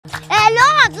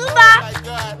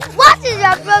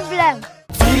problem.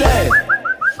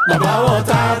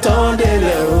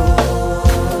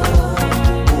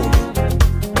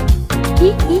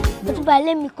 But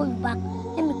let me call you back.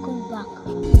 Let me call you back.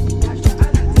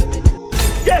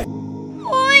 Yeah.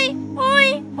 Oi.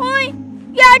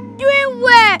 You're doing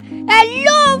well.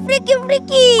 Hello, freaky.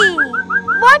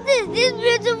 What is this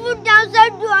beautiful dancer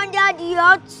do under the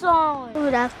hot sun?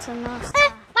 Good afternoon.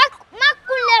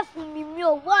 Maku left with me.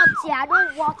 What? I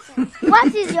don't want it.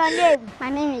 What is your name? My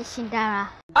name is Shindara.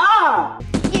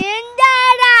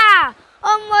 Shindara!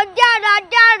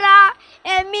 Dara.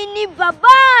 Emini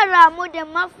babara. Mo de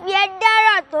mafia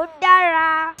dara to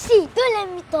dara. See, don't let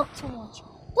me talk too much.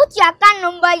 Put your account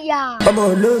number here.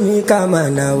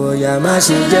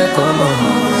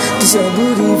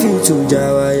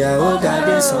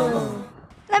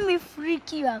 Let me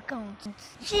freak your account.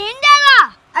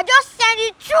 Shindara, I just sent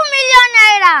you 2 million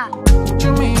naira.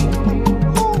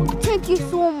 Oh, thank you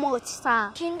so much,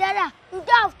 sir. Shindara, you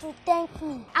don't have to thank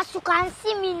me. As you can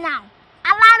see me now,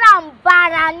 Alara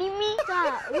Baranimi.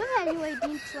 Sir, where are you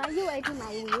heading to? Are you heading my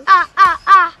way?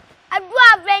 I do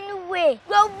have any way.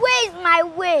 Your way is my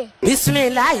way.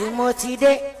 Bismillah,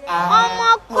 Motide.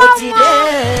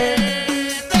 Motide.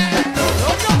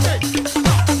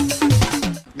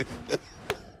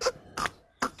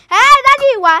 Hey,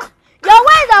 Daddy, what? Your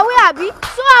way is our way, Abi.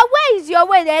 So our way is your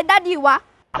way, then, Daddy, what?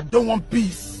 I don't want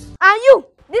peace. And you,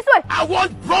 this way. I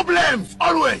want problems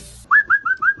always.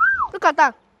 Look at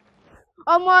that.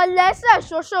 Let's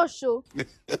show.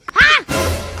 Ha!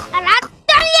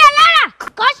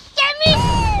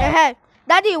 Hey,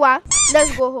 Daddy, what?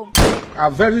 Let's go home.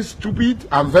 I'm very stupid.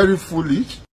 I'm very foolish.